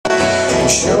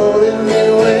Show them the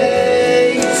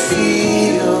way you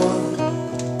feel.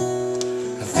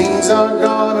 Things are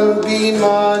gonna be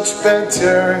much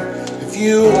better if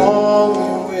you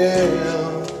only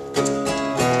will.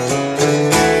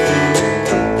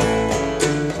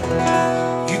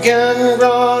 You can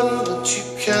run, but you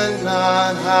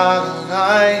cannot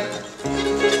hide.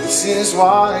 This is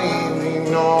why we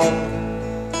know.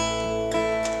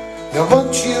 Now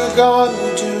what you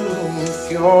gonna do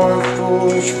with your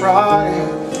foolish pride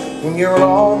when you're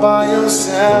all by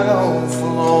yourself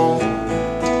alone?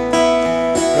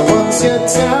 And once you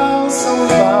tell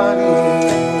somebody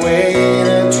the way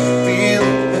that you feel,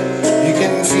 you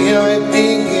can feel it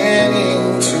beginning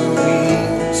to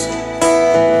ease.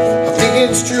 I think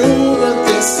it's true what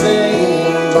they say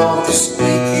about the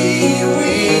squeaky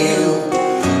wheel,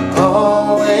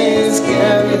 always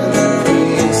getting the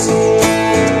grease.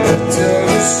 After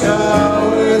you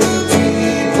shower the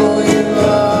people you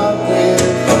love with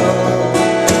love,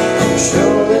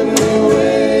 show them the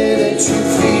way that you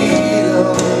feel.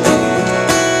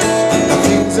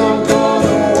 Things are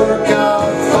gonna work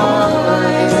out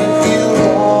fine if you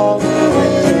only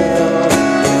will.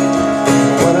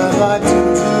 What I'd like to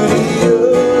do to you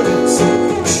is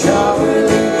shower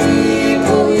the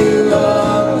people you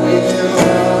love with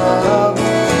love,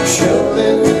 show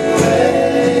them the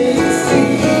way you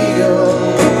feel.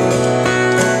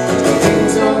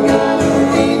 Things are gonna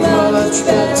be much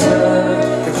better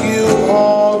if you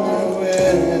only will.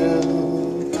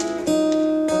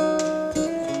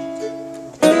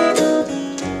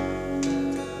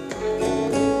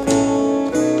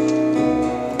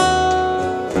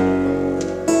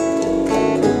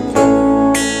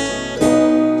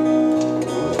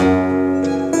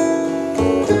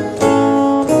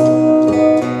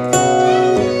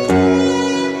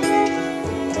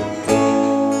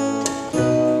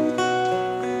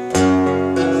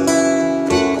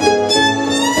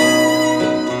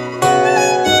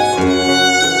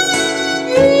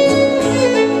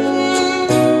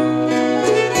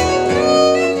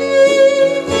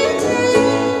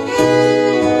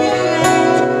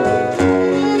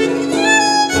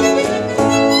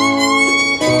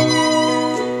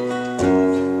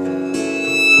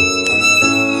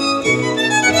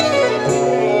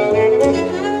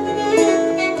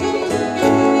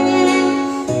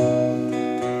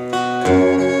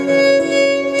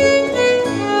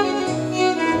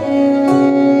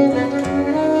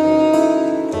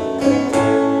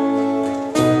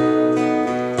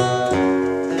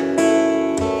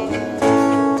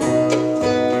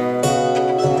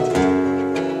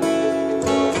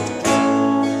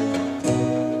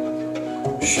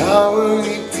 Shower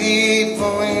the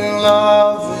people you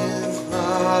love with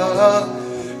love,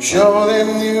 show them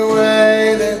the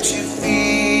way that you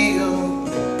feel.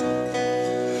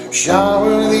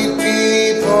 Shower the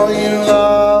people you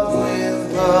love with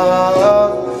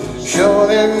love, show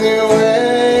them the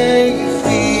way you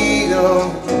feel.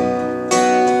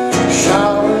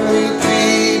 Shower the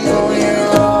people you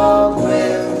love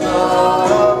with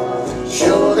love,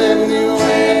 show them the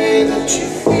way that you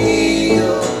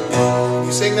feel.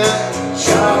 Sing that.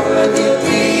 Shower the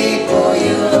people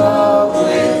you love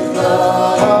with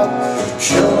love,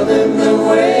 show them the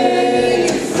way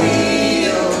you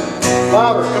feel.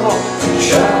 Father, come on.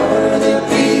 Shower the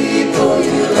people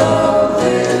you love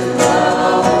with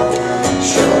love,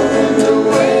 show them the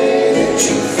way that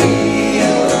you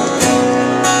feel.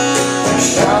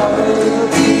 Shower the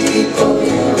people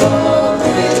you love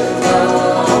with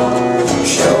love,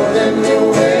 show them the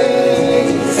way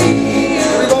you feel.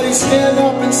 Everybody stand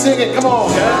up and sing it, come on.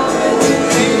 Shower the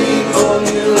people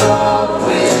you love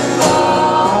with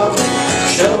love,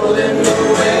 show them the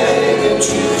way that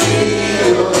you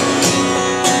feel.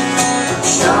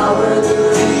 Shower the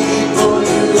people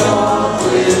you love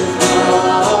with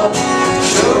love,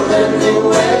 show them the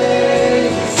way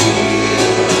you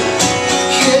feel.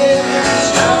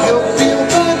 Yeah, you'll feel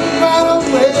better right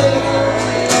away.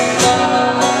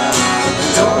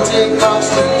 Don't take much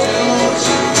to do,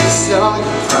 just all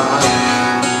your pride.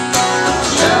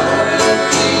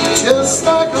 Just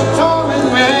like a pouring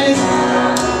rain,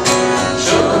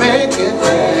 should make it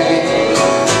rain.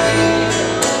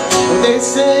 When they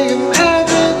say in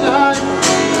every night,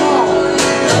 oh,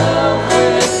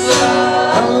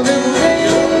 a little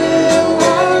rain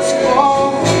was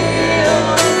fall.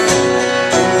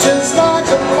 Just like a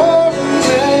pouring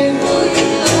rain,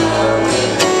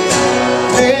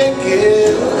 make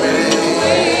it rain.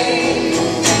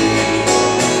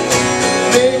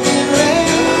 Make it rain.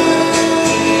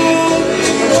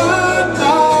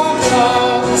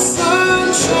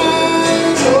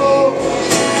 Sunshine, oh,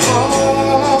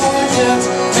 yes,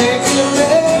 make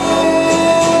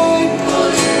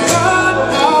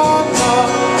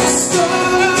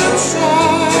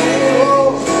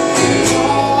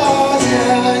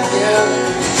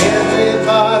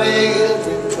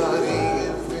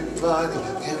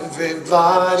everybody,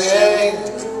 everybody.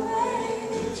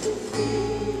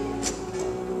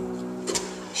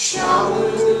 Shine.